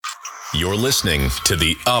You're listening to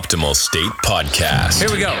the Optimal State Podcast.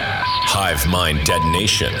 Here we go. Hive mind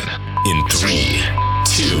detonation in 3,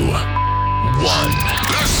 2, 1.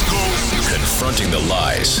 Let's go. Confronting the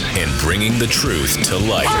lies and bringing the truth to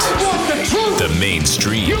light. I want the truth. The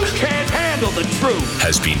mainstream You can't handle the truth.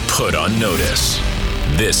 has been put on notice.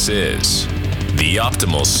 This is the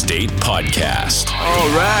Optimal State Podcast. All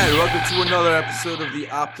right, welcome to another episode of the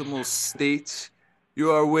Optimal State.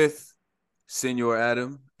 You are with Senor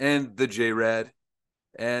Adam and the J-Rad.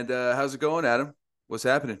 And how's it going, Adam? What's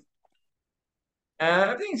happening?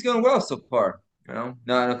 Everything's going well so far.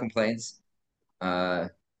 No complaints. Trying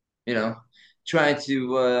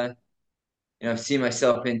to see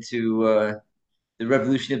myself into the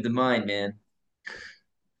revolution of the mind, man.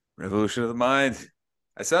 Revolution of the mind.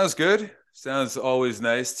 That sounds good. Sounds always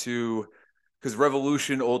nice because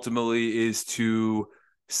revolution ultimately is to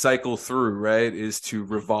cycle through, right? Is to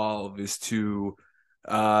revolve, is to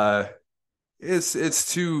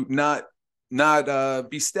it's to not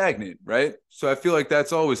be stagnant, right? So I feel like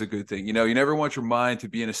that's always a good thing. You never want your mind to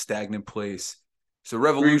be in a stagnant place. So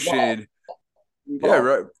revolution, yeah,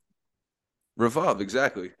 right. Revolve,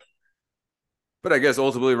 exactly. But I guess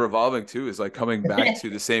ultimately revolving too is like coming back to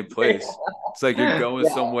the same place. It's like you're going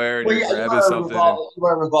somewhere and you're grabbing something. You want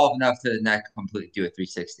to revolve enough to not completely do a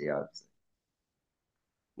 360, obviously.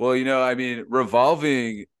 Well,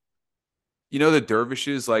 revolving, the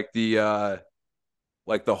dervishes, like the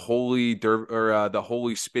holy the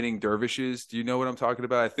holy spinning dervishes. Do you know what I'm talking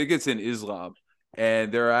about? I think it's in Islam.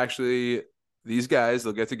 And they're actually these guys,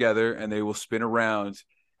 they'll get together and they will spin around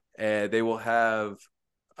and they will have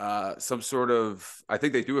some sort of, I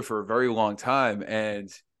think they do it for a very long time. And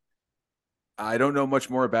I don't know much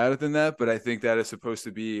more about it than that, but I think that is supposed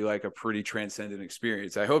to be like a pretty transcendent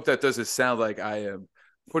experience. I hope that doesn't sound like I am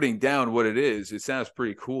putting down what it is. It sounds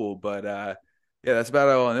pretty cool, but yeah, that's about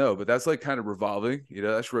all I know. But that's like kind of revolving,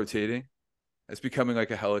 that's rotating. That's becoming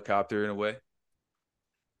like a helicopter in a way.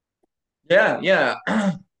 Yeah.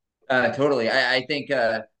 Totally. I think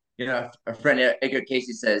our friend Edgar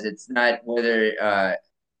Cayce says it's not whether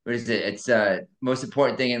what is it? It's most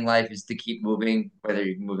important thing in life is to keep moving, whether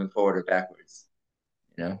you're moving forward or backwards.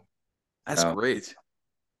 That's great.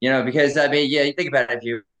 Because you think about it. If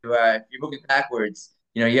you're moving backwards,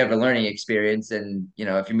 you have a learning experience, and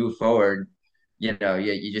if you move forward, you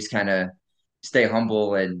just kind of stay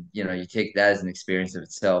humble, and you take that as an experience of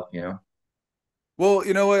itself. Well,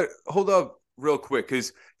 you know what? Hold up real quick,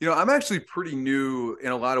 because I'm actually pretty new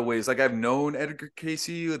in a lot of ways. Like I've known Edgar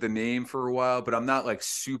Cayce, the name, for a while, but I'm not like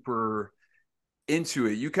super into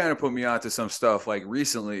it. You kind of put me onto some stuff like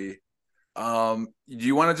recently. Do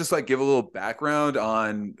you want to just like give a little background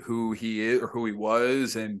on who he is or who he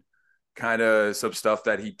was and kind of some stuff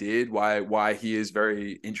that he did, why he is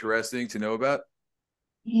very interesting to know about?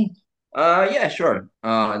 Yeah, sure.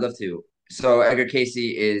 I'd love to. So Edgar Cayce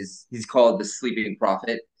he's called the Sleeping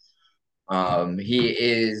Prophet. He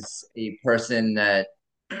is a person that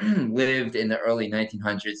lived in the early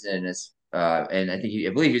 1900s and I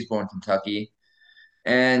believe he was born in Kentucky.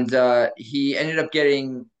 And he ended up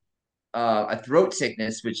getting a throat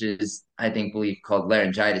sickness, which is, I think, believe called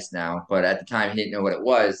laryngitis now. But at the time, he didn't know what it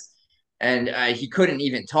was. And he couldn't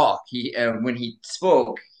even talk. When he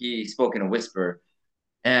spoke in a whisper.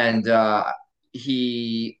 And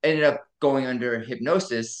he ended up going under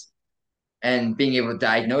hypnosis and being able to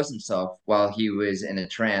diagnose himself while he was in a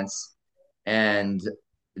trance. And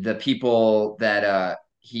the people that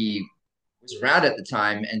he was around at the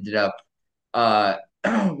time ended up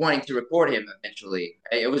wanting to record him eventually.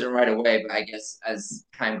 It wasn't right away, but I guess as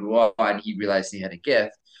time grew on, he realized he had a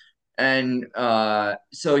gift. And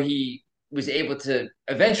so he was able to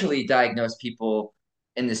eventually diagnose people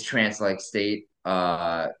in this trance-like state.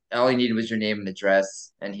 All he needed was your name and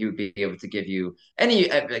address, and he would be able to give you any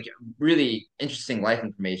like really interesting life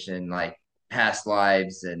information, like past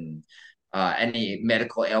lives and any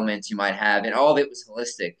medical ailments you might have, and all of it was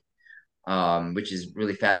holistic, which is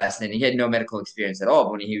really fascinating. He had no medical experience at all,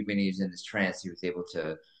 but when he was in this trance, he was able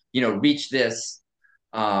to, reach this,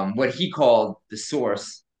 what he called the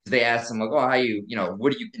source. So they asked him like, "Oh,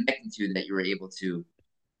 what are you connecting to that you were able to,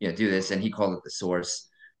 do this?" And he called it the source.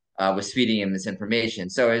 Was feeding him this information.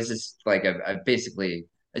 So it's just like basically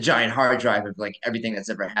a giant hard drive of like everything that's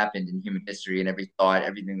ever happened in human history and every thought,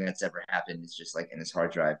 everything that's ever happened is just like in this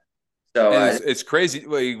hard drive. So it's crazy.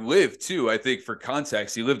 Well, he lived too. I think for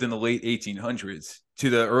context, he lived in the late 1800s to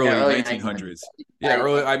the early 1900s. Yeah,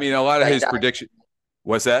 early. I mean, a lot of his prediction.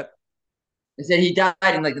 What's that? They said he died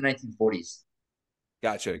in like the 1940s.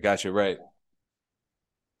 Gotcha. Right.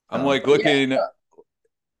 I'm like looking.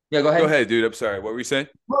 Yeah, go Go ahead. ahead, dude. I'm sorry. What were you saying?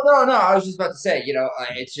 Well, no. I was just about to say,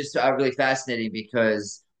 it's just really fascinating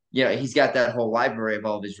because he's got that whole library of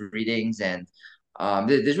all of his readings, and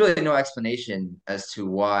there's really no explanation as to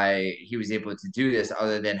why he was able to do this,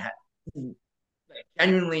 other than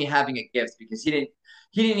genuinely having a gift, because he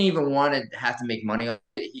didn't even want to have to make money on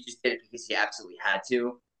it. He just did it because he absolutely had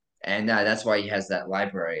to, and that's why he has that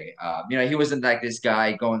library. He wasn't like this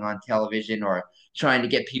guy going on television or trying to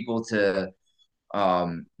get people to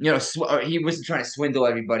he wasn't trying to swindle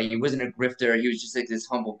everybody. He wasn't a grifter. He was just like this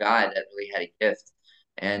humble guy that really had a gift.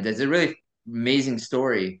 And it's a really amazing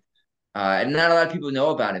story. And not a lot of people know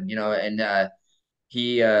about him, and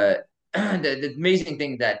he the amazing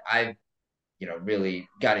thing that I've really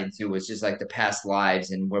got into was just like the past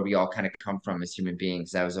lives and where we all kind of come from as human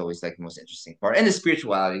beings. That was always like the most interesting part. And the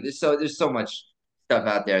spirituality. There's so much stuff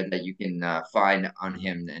out there that you can find on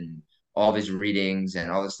him and all of his readings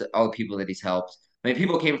and all the people that he's helped. I mean,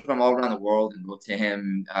 people came from all around the world and looked to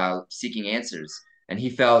him seeking answers, and he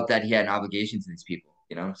felt that he had an obligation to these people.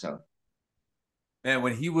 So Man,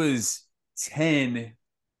 when he was 10,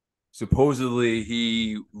 supposedly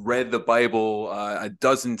he read the Bible a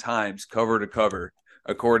dozen times, cover to cover,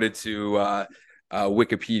 according to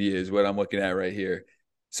Wikipedia, is what I'm looking at right here.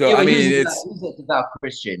 So, yeah, I but he was mean, a devout, it's he was a devout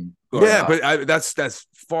Christian growing yeah, up. but that's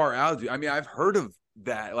far out, dude. I mean, I've heard of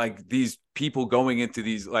that, like these people going into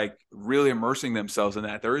these, like really immersing themselves in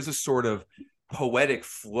that. There is a sort of poetic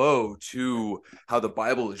flow to how the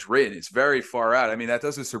Bible is written. It's very far out. I mean, that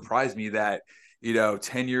doesn't surprise me that,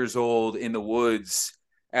 10 years old in the woods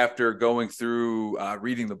after going through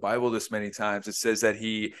reading the Bible this many times, it says that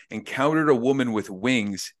he encountered a woman with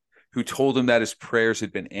wings who told him that his prayers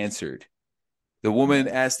had been answered. The woman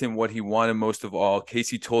asked him what he wanted most of all.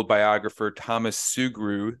 Cayce told biographer Thomas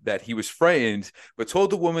Sugru that he was frightened, but told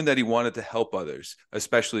the woman that he wanted to help others,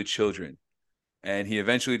 especially children. And he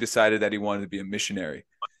eventually decided that he wanted to be a missionary.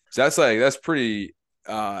 So that's pretty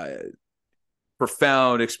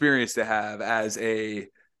profound experience to have as a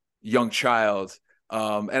young child.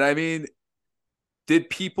 And I mean, did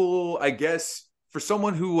people, I guess, for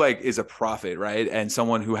someone who like is a prophet, right, and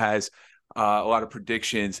someone who has a lot of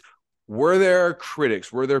predictions, were there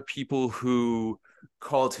critics? Were there people who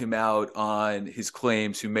called him out on his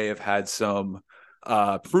claims, who may have had some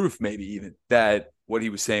proof, maybe even that what he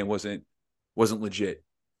was saying wasn't legit?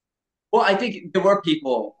 Well, I think there were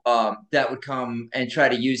people that would come and try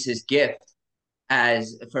to use his gift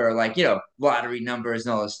as for like lottery numbers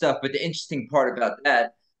and all this stuff. But the interesting part about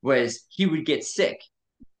that was he would get sick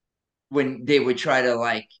when they would try to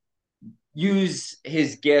like use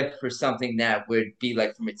his gift for something that would be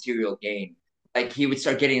like for material gain. Like he would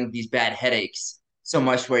start getting these bad headaches so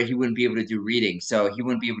much where he wouldn't be able to do reading. So he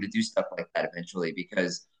wouldn't be able to do stuff like that eventually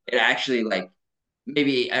because it actually like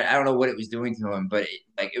maybe I don't know what it was doing to him, but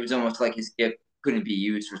it was almost like his gift couldn't be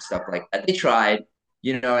used for stuff like that. They tried,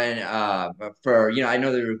 and for I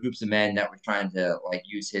know there were groups of men that were trying to like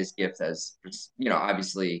use his gift as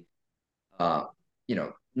obviously uh,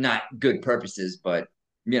 not good purposes, but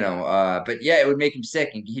yeah, it would make him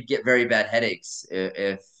sick, and he'd get very bad headaches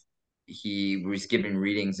if he was giving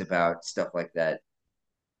readings about stuff like that.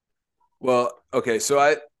 Well, okay,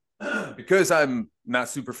 so because I'm not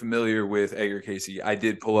super familiar with Edgar Cayce, I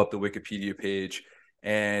did pull up the Wikipedia page,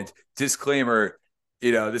 and disclaimer,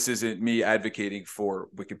 this isn't me advocating for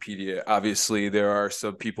Wikipedia. Obviously, there are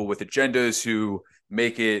some people with agendas who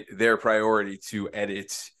make it their priority to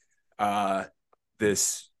edit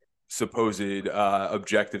this supposed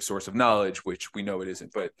objective source of knowledge, which we know it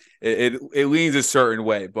isn't, but it leans a certain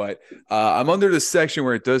way. But I'm under the section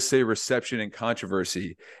where it does say reception and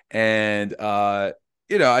controversy, and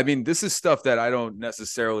I mean, this is stuff that I don't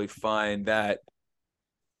necessarily find that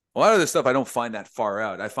a lot of this stuff I don't find that far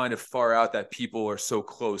out. I find it far out that people are so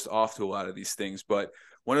close off to a lot of these things. But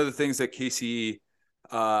one of the things that Cayce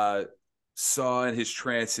saw in his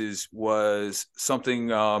trances was something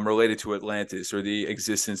related to Atlantis, or the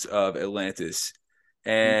existence of Atlantis.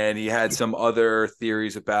 And he had some other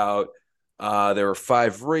theories about there were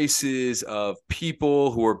 5 races of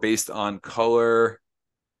people who were based on color,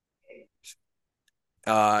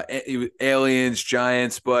 aliens,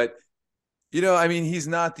 giants, but I mean, he's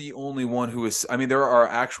not the only one who is. I mean, there are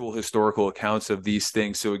actual historical accounts of these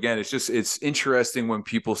things. So again, it's interesting when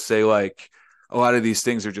people say like a lot of these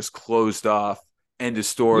things are just closed off, end of You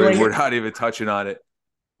story. want to We're hear? not even touching on it.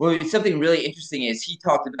 Well, something really interesting is he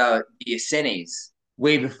talked about the Essenes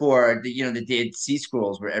way before the Dead Sea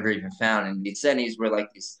Scrolls were ever even found, and the Essenes were like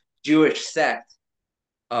this Jewish sect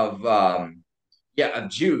of of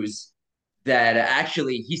Jews that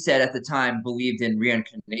actually he said at the time believed in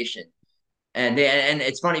reincarnation. And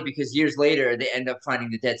it's funny because years later they end up finding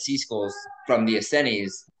the Dead Sea Scrolls from the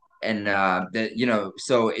Essenes, and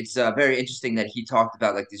so it's very interesting that he talked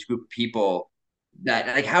about like this group of people that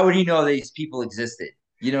like how would he know these people existed?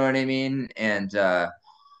 You know what I mean? And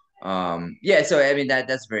yeah, so I mean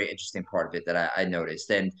that's a very interesting part of it that I noticed,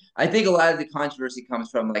 and I think a lot of the controversy comes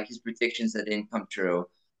from like his predictions that didn't come true,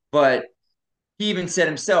 but he even said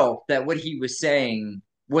himself that what he was saying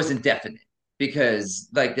wasn't definite because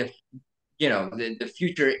like the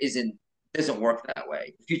future doesn't work that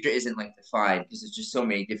way. The future isn't like defined because there's just so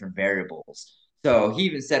many different variables. So he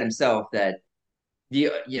even said himself that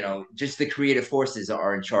just the creative forces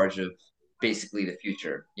are in charge of basically the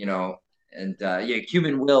future, and yeah,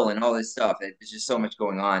 human will and all this stuff. There's just so much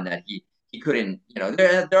going on that he couldn't,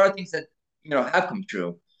 there are things that have come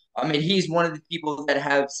true. I mean, he's one of the people that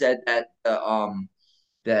have said that the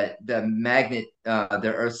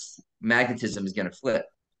Earth's magnetism is going to flip.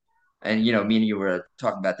 And me and you were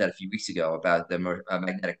talking about that a few weeks ago about the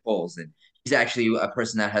magnetic poles, and he's actually a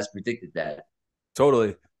person that has predicted that.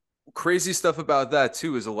 Totally. Crazy stuff about that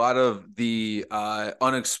too is a lot of the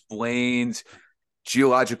unexplained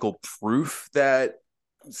geological proof that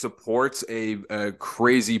supports a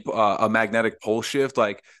crazy a magnetic pole shift,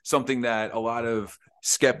 like something that a lot of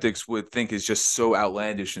skeptics would think is just so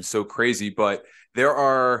outlandish and so crazy. But there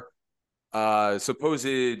are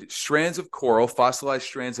supposed strands of coral, fossilized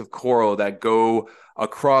strands of coral that go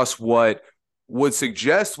across what would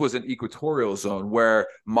suggest was an equatorial zone where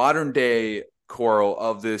modern day coral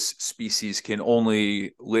of this species can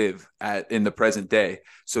only live in the present day.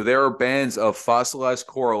 So there are bands of fossilized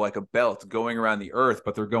coral like a belt going around the earth,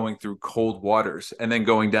 but they're going through cold waters and then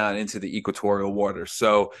going down into the equatorial waters.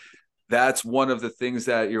 So that's one of the things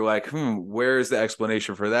that you're like, where's the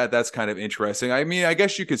explanation for that? That's kind of interesting. I mean, I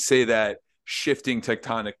guess you could say that shifting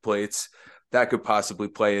tectonic plates, that could possibly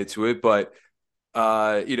play into it, but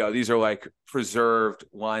these are like preserved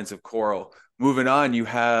lines of coral. Moving on, you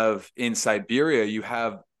have in Siberia, you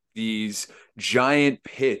have these giant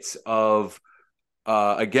pits of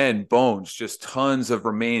again, bones, just tons of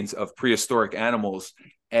remains of prehistoric animals.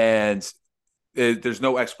 And there's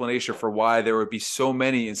no explanation for why there would be so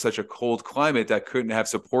many in such a cold climate that couldn't have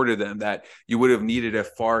supported them, that you would have needed a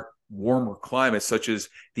far warmer climate, such as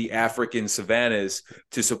the African savannas,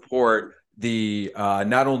 to support the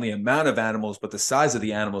not only amount of animals, but the size of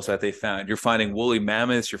the animals that they found. You're finding woolly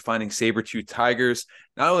mammoths, you're finding saber-toothed tigers.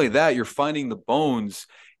 Not only that, you're finding the bones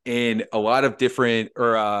in a lot of different,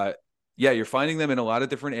 you're finding them in a lot of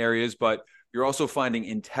different areas, but you're also finding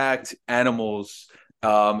intact animals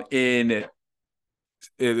in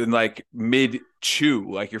like mid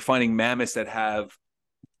chew, like you're finding mammoths that have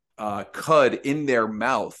cud in their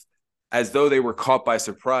mouth as though they were caught by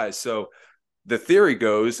surprise. So the theory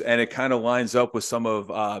goes, and it kind of lines up with some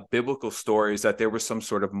of biblical stories, that there was some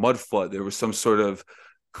sort of mud flood. There was some sort of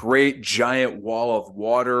great giant wall of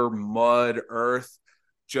water, mud, earth,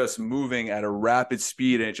 just moving at a rapid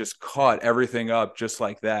speed, and it just caught everything up just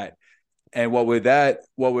like that. And what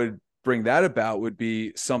would bring that about would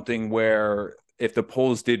be something where if the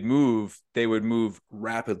poles did move, they would move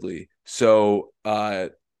rapidly. So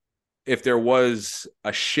if there was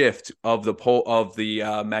a shift of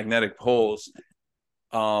the magnetic poles,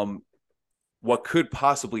 what could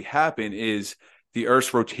possibly happen is the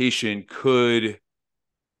Earth's rotation could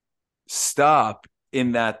stop,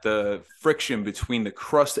 in that the friction between the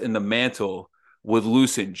crust and the mantle would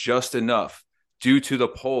loosen just enough due to the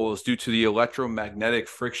poles, due to the electromagnetic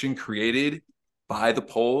friction created by the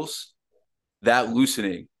poles, that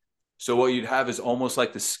loosening. So what you'd have is almost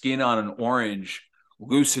like the skin on an orange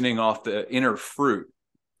loosening off the inner fruit,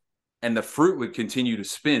 and the fruit would continue to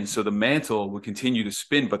spin. So the mantle would continue to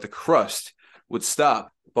spin, but the crust would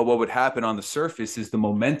stop. But what would happen on the surface is the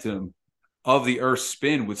momentum of the Earth's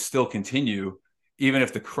spin would still continue, even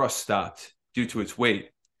if the crust stopped due to its weight.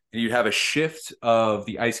 And you'd have a shift of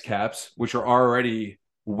the ice caps, which are already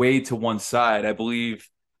way to one side. I believe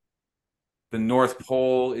the North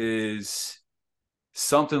Pole is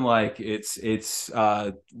something like it's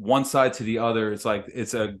one side to the other. It's like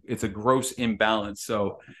it's a gross imbalance.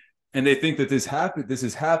 So, and they think that this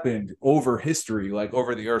has happened over history, like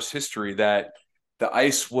over the Earth's history, that the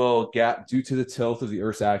ice will gap due to the tilt of the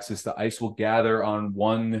Earth's axis. The ice will gather on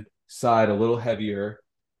one side a little heavier,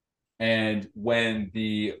 and when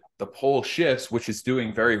the pole shifts, which is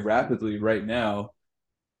doing very rapidly right now,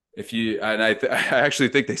 I actually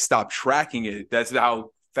think they stopped tracking it. That's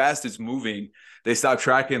how fast it's moving. They stopped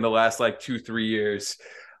tracking in the last like 2-3 years,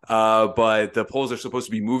 but the poles are supposed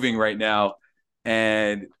to be moving right now,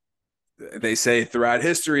 and they say throughout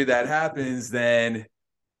history that happens, then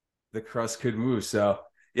the crust could move. So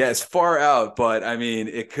Yeah, it's far out, but I mean,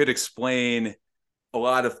 it could explain a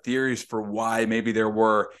lot of theories for why maybe there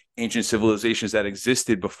were ancient civilizations that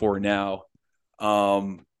existed before now,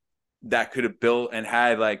 um, that could have built and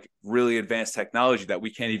had like really advanced technology that we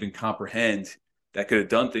can't even comprehend, that could have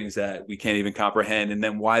done things that we can't even comprehend, and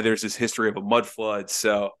then why there's this history of a mud flood.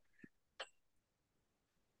 So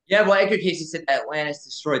Yeah, well, Edgar Cayce said that Atlantis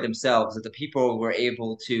destroyed themselves, that the people were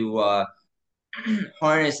able to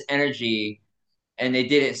harness energy, and they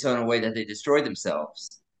did it so in a way that they destroyed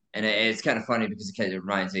themselves. And it's kind of funny because it kind of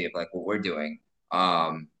reminds me of like what we're doing.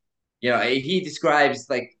 Um, he describes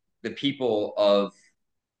like the people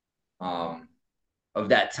um, of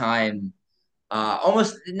that time,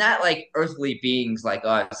 almost not like earthly beings like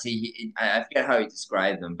us. I forget how he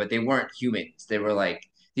described them, but they weren't humans. They were like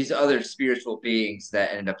these other spiritual beings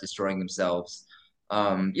that ended up destroying themselves.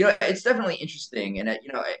 It's definitely interesting, and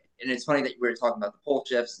and it's funny that you were talking about the pole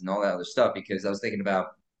shifts and all that other stuff because I was thinking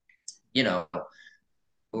about, you know,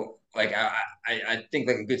 like I think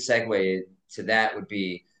like a good segue to that would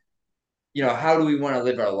be, how do we want to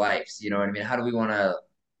live our lives? You know what I mean? How do we want to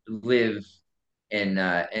live in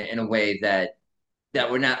a way that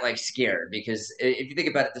we're not like scared? Because if you think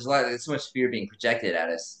about it, there's so much fear being projected at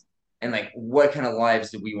us. And like, what kind of lives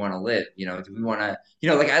do we want to live? Do we want to,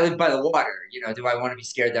 like I live by the water. Do I want to be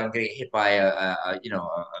scared that I'm going to get hit by a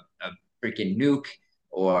freaking nuke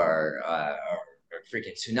or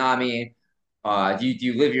freaking tsunami? Do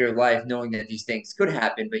you live your life knowing that these things could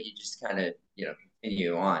happen, but you just kind of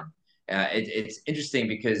continue on? It's interesting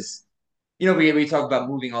because we talk about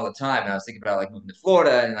moving all the time. And I was thinking about like moving to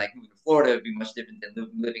Florida, and like moving to Florida would be much different than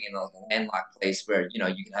living in like a landlocked place where you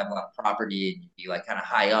can have a lot of property and you'd be like kind of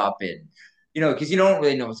high up, and because you don't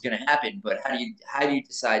really know what's going to happen. But how do you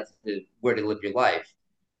decide where to live your life?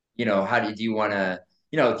 Do you want to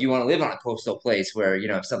live on a coastal place where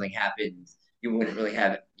if something happens, you wouldn't really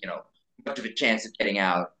have much of a chance of getting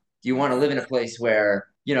out? Do you want to live in a place where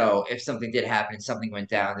if something did happen and something went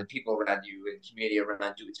down, the people around you and the community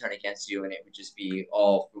around you would turn against you, and it would just be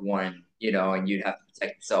all for one, and you'd have to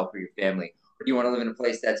protect yourself or your family? Or do you want to live in a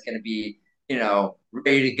place that's going to be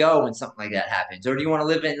ready to go when something like that happens? Or do you want to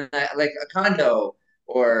live in like a condo,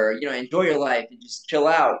 or enjoy your life and just chill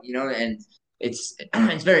out? And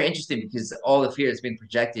it's very interesting because all the fear that's being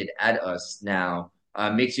projected at us now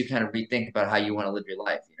makes you kind of rethink about how you want to live your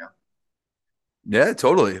life. yeah,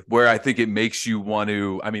 totally. Where I think it makes you want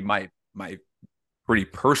to, I mean, my pretty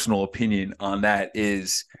personal opinion on that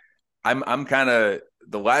is I'm kind of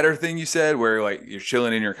the latter thing you said, where like you're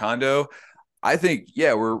chilling in your condo. I think,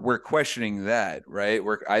 yeah, we're questioning that, right?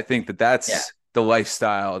 I think Yeah. that's the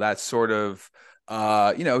lifestyle, that's sort of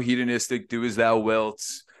hedonistic, do as thou wilt,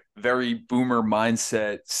 very boomer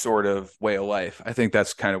mindset sort of way of life. I think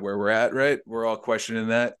that's kind of where we're at, right? We're all questioning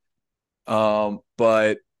that.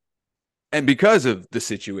 But and because of the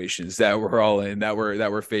situations that we're all in, that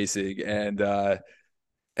we're facing, and that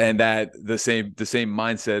the same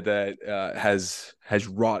mindset that has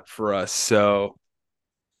wrought for us. So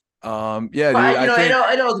yeah, Well, dude, I it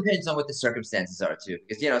think all depends on what the circumstances are too,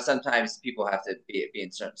 because sometimes people have to be in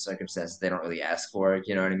certain circumstances they don't really ask for it.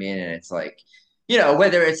 You know what I mean? And it's like,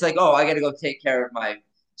 whether it's like, oh, I got to go take care of my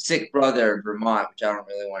sick brother in Vermont, which I don't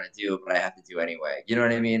really want to do, but I have to do anyway. You know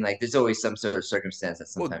what I mean? Like, there's always some sort of circumstance that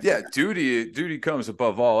well, sometimes yeah, you have. duty comes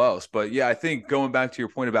above all else. But yeah, I think going back to your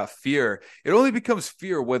point about fear, it only becomes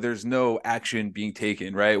fear where there's no action being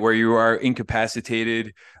taken, right? Where you are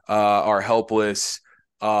incapacitated, are helpless,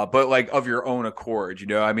 but like of your own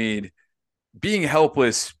accord. I mean, being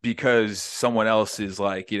helpless because someone else is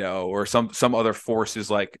like, or some other force is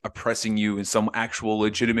like oppressing you in some actual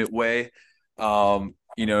legitimate way.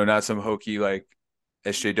 Not some hokey like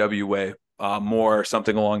SJW way, more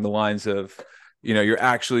something along the lines of, you're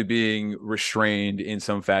actually being restrained in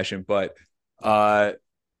some fashion. But uh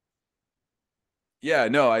yeah,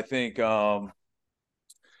 no, I think dude,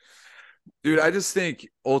 I just think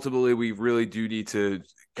ultimately we really do need to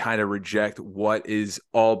kind of reject what is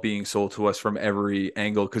all being sold to us from every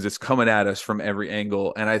angle, because it's coming at us from every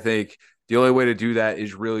angle. And I think the only way to do that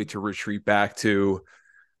is really to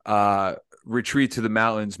uh retreat to the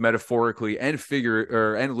mountains, metaphorically and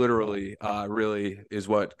and literally, really is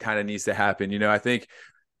what kind of needs to happen. I think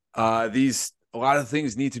these a lot of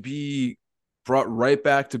things need to be brought right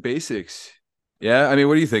back to basics. Yeah, I mean,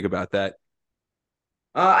 what do you think about that?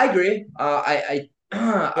 I agree. But I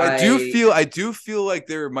I do feel like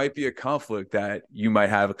there might be a conflict that you might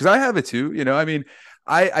have, because I have it too. I mean,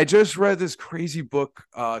 I just read this crazy book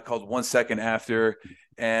called 1 Second After,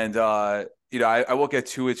 and I won't get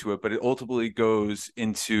too into it, but it ultimately goes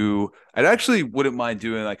into. I actually wouldn't mind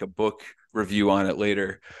doing like a book review on it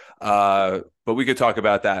later. But we could talk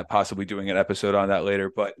about that, possibly doing an episode on that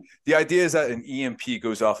later. But the idea is that an EMP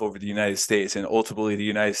goes off over the United States, and ultimately the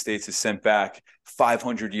United States is sent back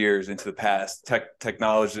 500 years into the past,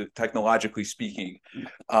 technologically speaking.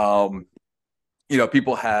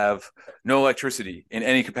 People have no electricity in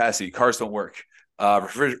any capacity. Cars don't work.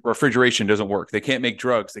 Refrigeration doesn't work. They can't make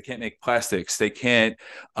drugs. They can't make plastics. They can't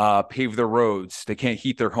pave their roads. They can't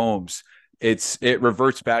heat their homes. It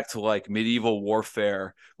reverts back to like medieval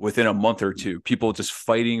warfare within a month or two. People just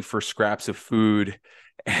fighting for scraps of food,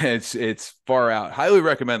 and it's far out. Highly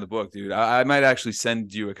recommend the book, dude. I might actually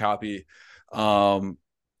send you a copy. Remind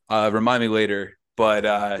me later,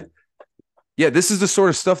 but yeah, this is the sort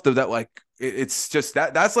of stuff though that like it's just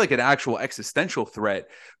that's like an actual existential threat,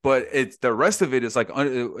 but it's the rest of it is like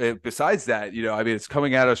besides that, I mean, it's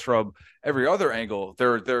coming at us from every other angle.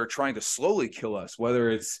 They're trying to slowly kill us, whether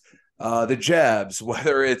it's the jabs,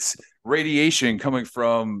 whether it's radiation coming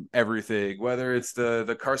from everything, whether it's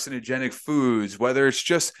the carcinogenic foods, whether it's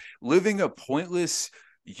just living a pointless,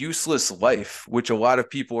 useless life, which a lot of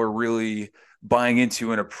people are really buying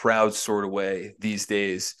into in a proud sort of way these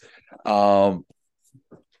days.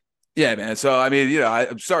 Yeah, man. So, I mean,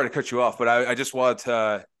 I'm sorry to cut you off, but I just wanted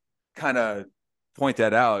to kind of point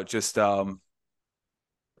that out. Just, I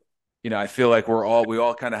feel like we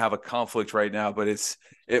all kind of have a conflict right now, but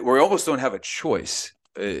we almost don't have a choice,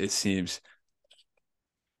 it seems.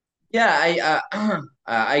 Yeah,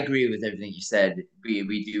 I agree with everything you said.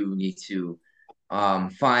 We do need to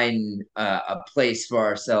find a place for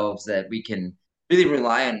ourselves that we can really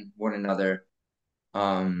rely on one another.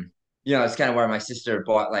 It's kind of where my sister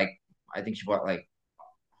bought I think she bought like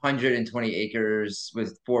 120 acres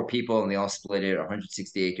with four people, and they all split it, or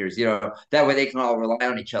 160 acres. That way they can all rely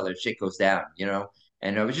on each other if shit goes down.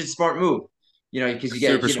 And which is a smart move. Because you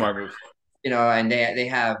get Super smart move. And they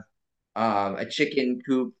have a chicken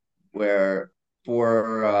coop where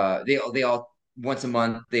they all once a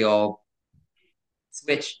month they all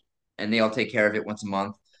switch, and they all take care of it once a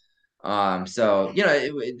month. So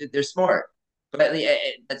they're smart, but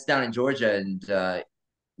that's down in Georgia, and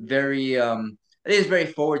very it is very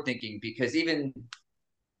forward thinking, because even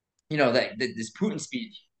that this Putin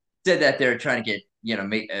speech said that they're trying to get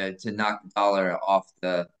make to knock the dollar off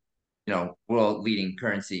the world leading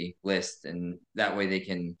currency list, and that way they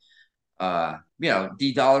can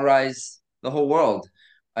de-dollarize the whole world,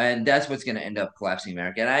 and that's what's going to end up collapsing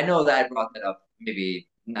America. And I know that I brought that up maybe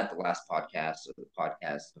not the last podcast or the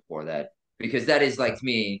podcast before that, because that is, like, to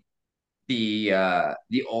me, the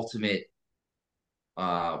ultimate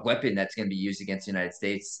weapon that's going to be used against the United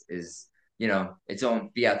States is its own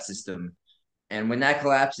fiat system. And when that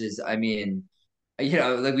collapses, I mean,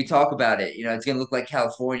 like we talk about it, it's going to look like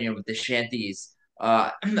California with the shanties.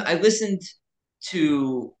 I listened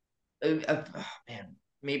to oh, man,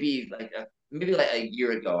 maybe like a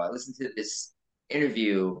year ago, I listened to this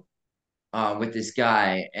interview with this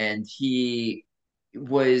guy, and he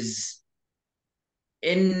was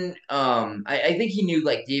I think he knew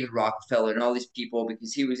like David Rockefeller and all these people,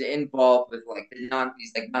 because he was involved with like these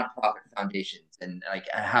like nonprofit foundations, and like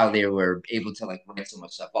how they were able to like write so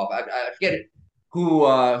much stuff off. I forget who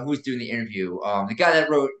was doing the interview. The guy that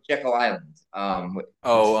wrote Jekyll Island. Oh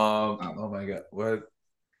my God, what?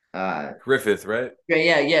 Griffith, right?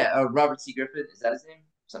 Yeah. Robert C. Griffith, is that his name?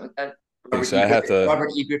 Something like that. So I have to. Robert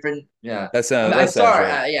E. Griffin. Yeah. That sounds. I'm That sounds sorry.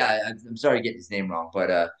 right. I'm sorry to get his name wrong,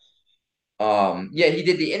 but yeah, he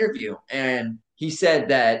did the interview, and he said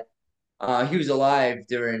that he was alive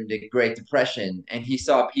during the Great Depression, and he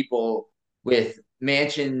saw people with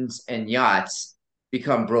mansions and yachts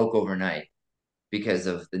become broke overnight because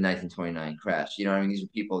of the 1929 crash. You know what I mean? These were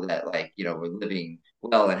people that were living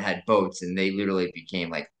well and had boats, and they literally became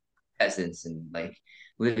like peasants and like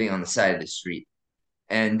living on the side of the street.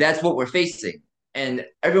 And that's what we're facing. And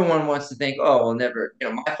everyone wants to think, oh, well, never.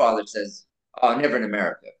 My father says, oh, never in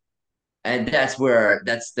America. And that's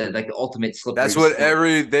the ultimate slippery That's what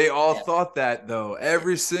slope. they all thought that though.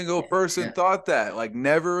 Every single person Yeah. thought that. Like,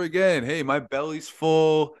 never again. Hey, my belly's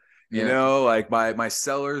full. Yeah. Like my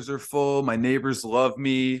cellars are full. My neighbors love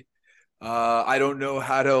me. I don't know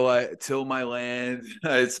how to like till my land.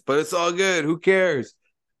 But it's all good. Who cares?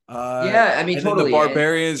 Yeah, I mean, And then the totally.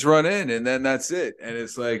 barbarians run in, and then that's it. And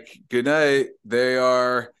it's like, good night. They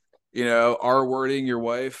are, R-wording your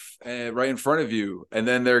wife right in front of you. And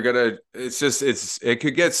then they're gonna, it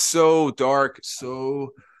could get so dark, so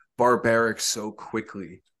barbaric so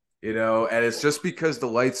quickly, and it's just because the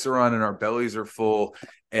lights are on and our bellies are full,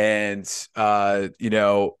 and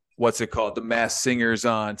what's it called? The Masked Singer's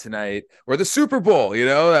on tonight, or the Super Bowl,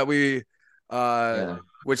 that we Yeah.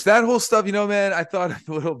 Which that whole stuff, man, I thought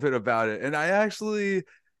a little bit about it, and I actually,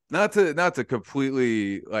 not to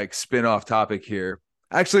completely like spin off topic here.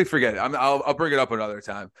 Actually, forget it. I'll bring it up another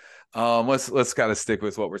time. Let's kind of stick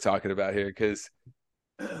with what we're talking about here because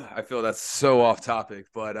I feel that's so off topic.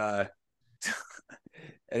 But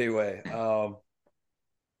anyway, what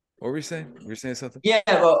were you saying? Were you saying something?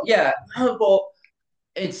 Well,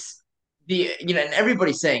 it's and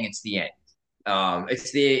everybody's saying it's the end.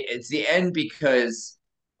 It's the end because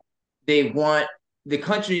they want the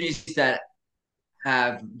countries that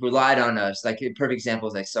have relied on us, like a perfect example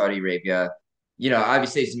is like Saudi Arabia.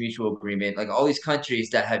 Obviously it's a mutual agreement. Like all these countries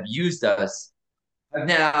that have used us have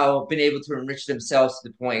now been able to enrich themselves to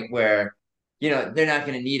the point where, they're not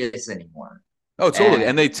going to need us anymore. Oh, totally. And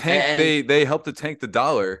And they tank. and They help to tank the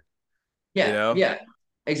dollar. You yeah, know yeah,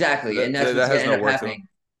 exactly. And that that's that what's going has to end no up worth to them. happening.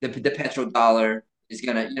 The petrodollar is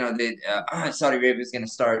going to, the Saudi Arabia is going to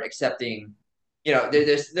start accepting, they're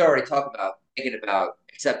already thinking about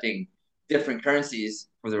accepting different currencies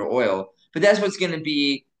for their oil. But that's what's going to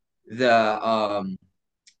be the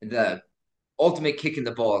ultimate kick in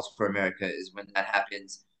the balls for America is when that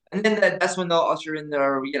happens. And then that's when they'll usher in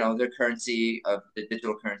their currency of the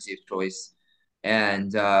digital currency of choice.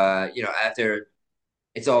 And after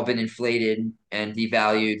it's all been inflated and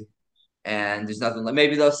devalued, and there's nothing.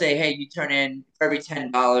 Maybe they'll say, "Hey, you turn in for every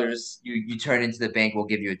 $10 you turn into the bank, we'll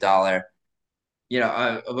give you $1."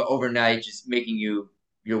 Overnight, just making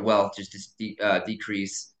your wealth just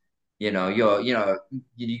decrease. You'd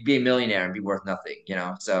be a millionaire and be worth nothing.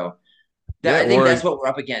 So Yeah, I think or that's what we're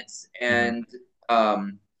up against, mhm. and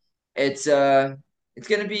um, it's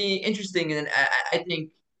going to be interesting, and I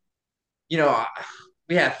think you know,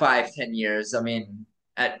 we have 5, 10 years. I mean,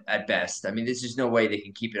 at best. I mean, there's just no way they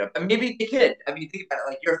can keep it up. I mean, maybe they could. I mean, think about it.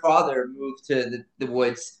 Like your father moved to the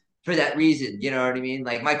woods for that reason. You know what I mean?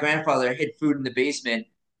 Like my grandfather hid food in the basement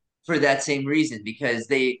for that same reason because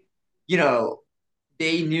you know,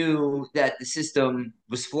 they knew that the system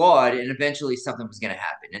was flawed and eventually something was going to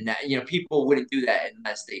happen, and that people wouldn't do that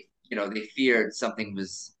unless they feared something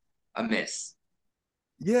was amiss.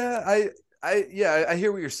 yeah, I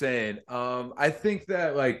hear what you're saying. I think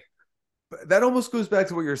that like that almost goes back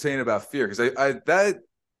to what you're saying about fear because I that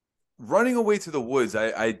running away to the woods,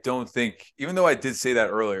 I don't think, even though I did say that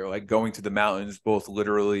earlier, like going to the mountains, both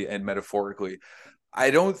literally and metaphorically, I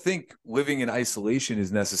don't think living in isolation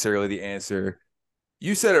is necessarily the answer.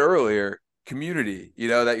 You said it earlier, community,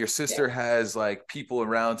 that your Yeah. sister has like people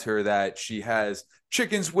around her that she has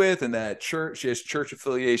chickens with and that she has church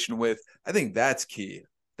affiliation with. I think that's key.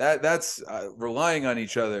 That's relying on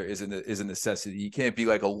each other is a necessity. You can't be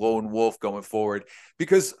like a lone wolf going forward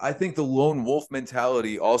because I think the lone wolf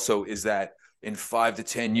mentality also is that in 5 to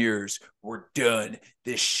 10 years we're done.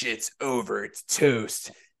 This shit's over. It's toast.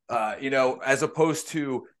 As opposed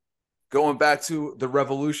to going back to the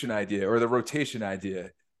revolution idea or the rotation idea,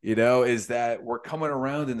 is that we're coming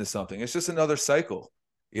around into something. It's just another cycle.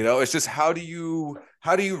 It's just how do you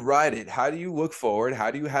ride it? How do you look forward? How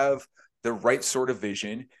do you have the right sort of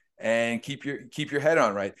vision and keep your head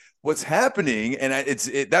on right? What's happening, and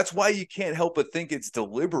that's why you can't help but think it's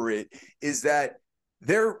deliberate, is that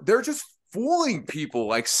they're just fooling people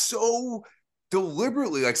like so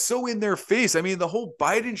deliberately, like so in their face. I mean, the whole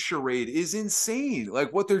Biden charade is insane.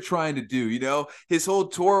 Like what they're trying to do, his whole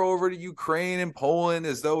tour over to Ukraine and Poland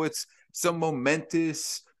as though it's some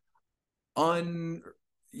momentous, un,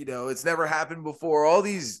 it's never happened before. All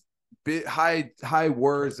these high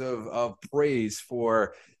words of praise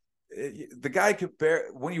for the guy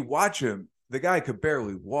when you watch him, the guy could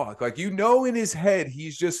barely walk. Like, in his head,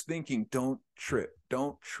 he's just thinking, don't trip,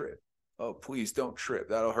 don't trip. Oh, please don't trip.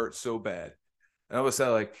 That'll hurt so bad. I almost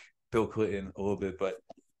sound like Bill Clinton a little bit, but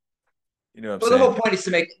you know what I'm Well, the saying? whole point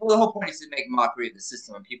is to make mockery of the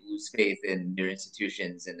system and people lose faith in their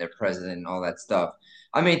institutions and their president and all that stuff.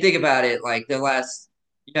 I mean, think about it. Like the last,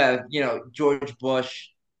 you have George Bush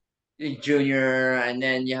Jr. and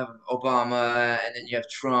then you have Obama and then you have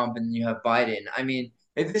Trump and then you have Biden. I mean,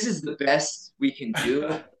 if this is the best we can do,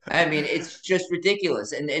 I mean, it's just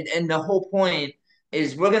ridiculous. And the whole point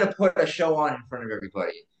is we're gonna put a show on in front of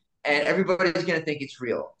everybody, and everybody's gonna think it's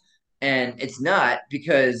real, and it's not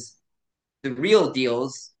because the real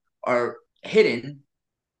deals are hidden.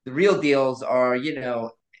 The real deals are,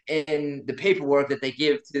 in the paperwork that they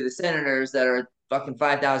give to the senators that are fucking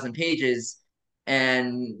 5,000 pages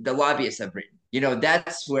and the lobbyists have written.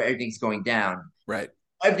 That's where everything's going down. Right.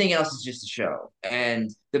 Everything else is just a show. And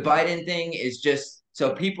the Biden thing is just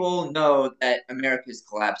so people know that America is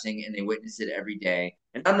collapsing and they witness it every day.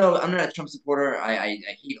 And I'm not a Trump supporter. I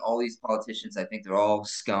hate all these politicians. I think they're all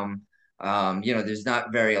scum. There's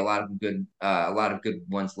not a lot of good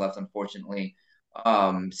ones left, unfortunately.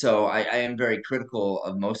 So I am very critical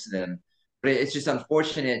of most of them, but it's just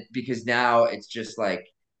unfortunate because now it's just like,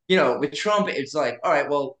 with Trump, it's like, all right,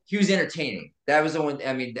 well, he was entertaining. That was the one.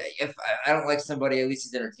 I mean, if I don't like somebody, at least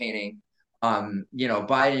he's entertaining.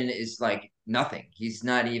 Biden is like nothing. He's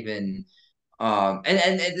not even. And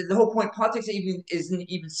the whole point, politics isn't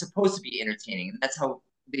even supposed to be entertaining, and that's how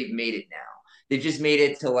they've made it now. They've just made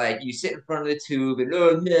it to like you sit in front of the tube and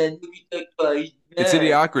oh man, look at that guy, he's It's mad.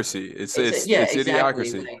 idiocracy. Yeah, It's exactly.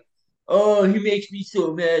 idiocracy. Like, oh, he makes me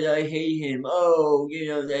so mad. I hate him. Oh,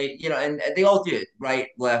 and they all do it, right,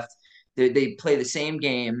 left. They play the same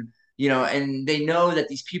game, and they know that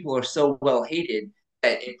these people are so well hated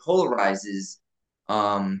that it polarizes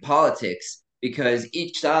politics because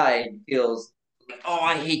each side feels like, oh,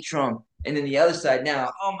 I hate Trump, and then the other side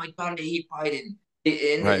now, oh my God, I hate Biden,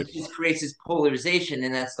 and Right. it just creates this polarization,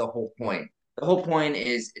 and that's the whole point. The whole point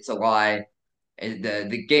is it's a lie, and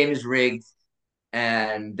the game is rigged,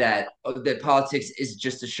 and that politics is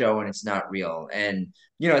just a show and it's not real. And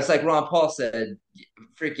it's like Ron Paul said,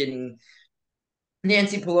 freaking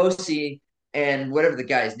Nancy Pelosi and whatever the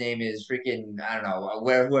guy's name is, freaking I don't know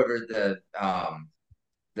where whoever the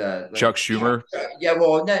Chuck like Schumer. yeah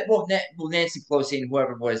Nancy Pelosi and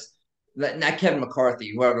whoever was not Kevin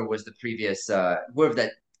McCarthy, whoever was the previous whoever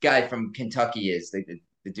that guy from Kentucky is, the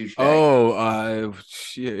douchebag. Oh,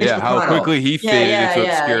 Mitch yeah. How McConnell. quickly he Yeah, faded yeah, into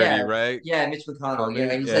yeah, obscurity, yeah. right? Yeah, Mitch McConnell. From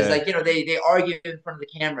it. He says Yeah. like, they argue in front of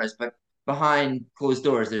the cameras, but behind closed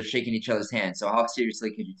doors, they're shaking each other's hands. So how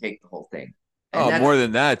seriously could you take the whole thing? And Oh, that's more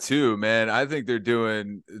than that too, man. I think they're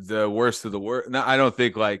doing the worst of the worst. No, I don't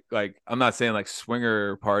think like I'm not saying like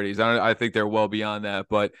swinger parties. I think they're well beyond that,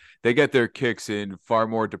 but they get their kicks in far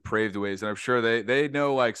more depraved ways, and I'm sure they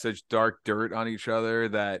know like such dark dirt on each other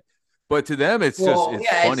that. But to them, well, it's yeah, it's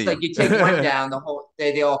like funny, you take one down,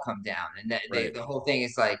 they all come down, and right? the whole thing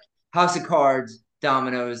is like house of cards,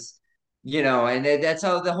 dominoes, and that's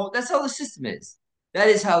how the system is. That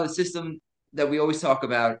is how the system that we always talk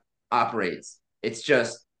about operates. It's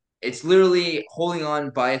literally holding on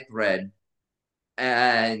by a thread,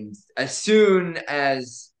 and as soon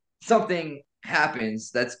as something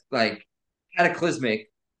happens that's like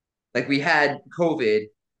cataclysmic, like we had COVID,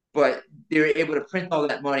 but they were able to print all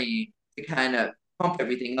that money to kind of pump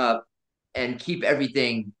everything up and keep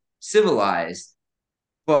everything civilized.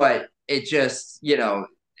 But it just, the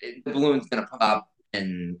balloon's going to pop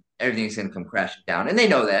and everything's going to come crashing down. And they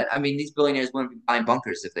know that. I mean, these billionaires wouldn't be buying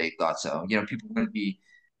bunkers if they thought so. People wouldn't be,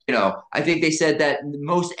 I think they said that the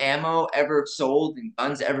most ammo ever sold and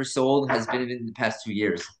guns ever sold has been in the past 2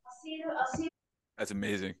 years. That's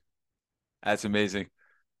amazing. That's amazing.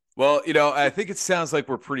 Well, I think it sounds like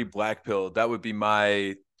we're pretty black pilled. That would be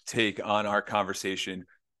my take on our conversation.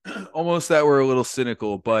 Almost that we're a little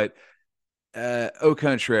cynical, but au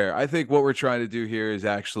contraire, I think what we're trying to do here is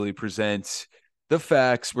actually present the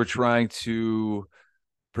facts. We're trying to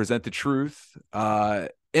present the truth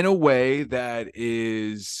in a way that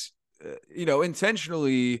is,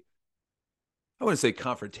 intentionally. I wouldn't say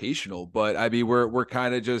confrontational, but I mean we're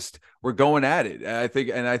kind of just we're going at it. I think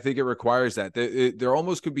it requires that. There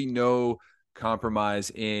almost could be no compromise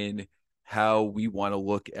in how we want to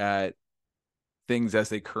look at things as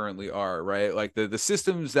they currently are, right? Like the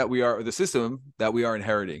systems that the system that we are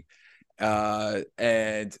inheriting,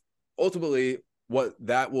 and ultimately what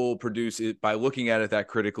that will produce it by looking at it that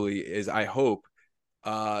critically is, I hope,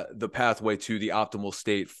 the pathway to the optimal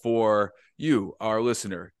state for you, our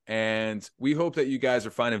listener. And we hope that you guys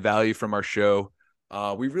are finding value from our show.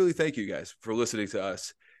 We really thank you guys for listening to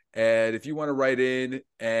us. And if you want to write in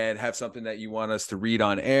and have something that you want us to read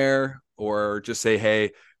on air, or just say,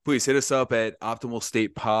 hey, please hit us up at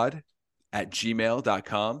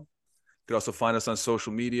optimalstatepod@gmail.com. You can also find us on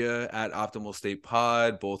social media at Optimal State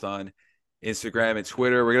Pod, both on Instagram and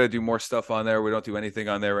Twitter. We're going to do more stuff on there. We don't do anything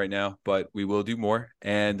on there right now, but we will do more.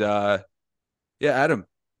 And yeah, Adam,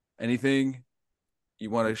 anything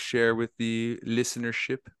you want to share with the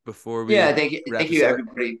listenership before Yeah, we wrap thank this you, up?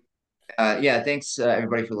 everybody. Yeah, thanks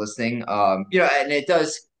everybody for listening. And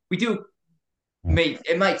we do make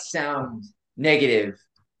it might sound negative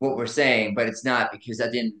what we're saying, but it's not, because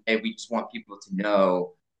at the end of the day, we just want people to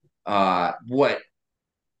know what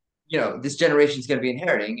this generation is going to be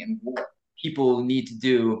inheriting and what people need to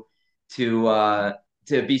do to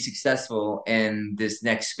be successful in this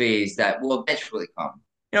next phase that will eventually come.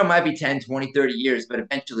 It might be 10, 20, 30 years, but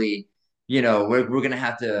eventually, we're going to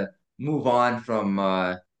have to move on from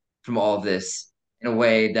all of this in a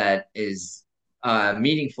way that is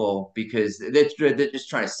meaningful, because they're just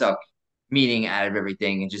trying to suck meaning out of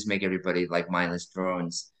everything and just make everybody like mindless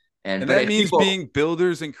drones. And But that if means people, being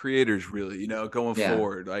builders and creators, really, going yeah,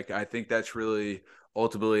 forward. Like, I think that's really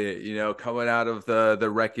ultimately it, coming out of the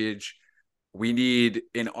wreckage. We need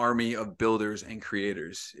an army of builders and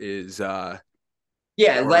creators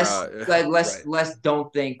yeah, or right. less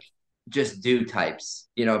don't think, just do types,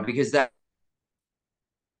 because that,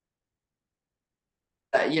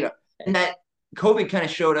 and that COVID kind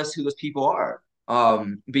of showed us who those people are.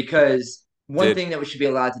 Because one Did. thing that we should be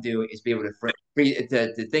allowed to do is be able to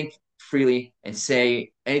to think freely and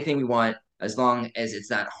say anything we want, as long as it's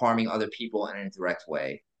not harming other people in a direct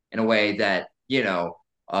way, in a way that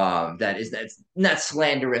that's not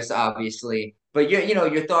slanderous, obviously, but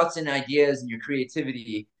your thoughts and ideas and your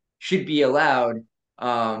creativity should be allowed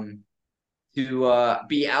um, to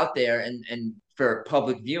be out there and for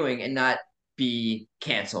public viewing, and not be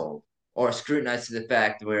canceled or scrutinized to the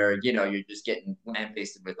fact where you're just getting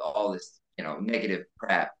lambasted with all this negative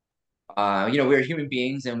crap. We're human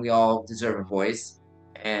beings and we all deserve a voice,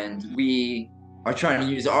 and we are trying to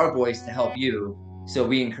use our voice to help you. So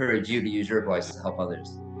we encourage you to use your voice to help others.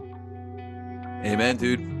 Amen,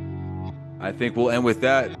 dude. I think we'll end with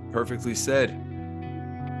that. Perfectly said.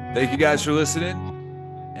 Thank you guys for listening,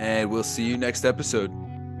 and we'll see you next episode.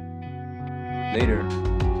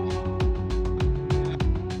 Later.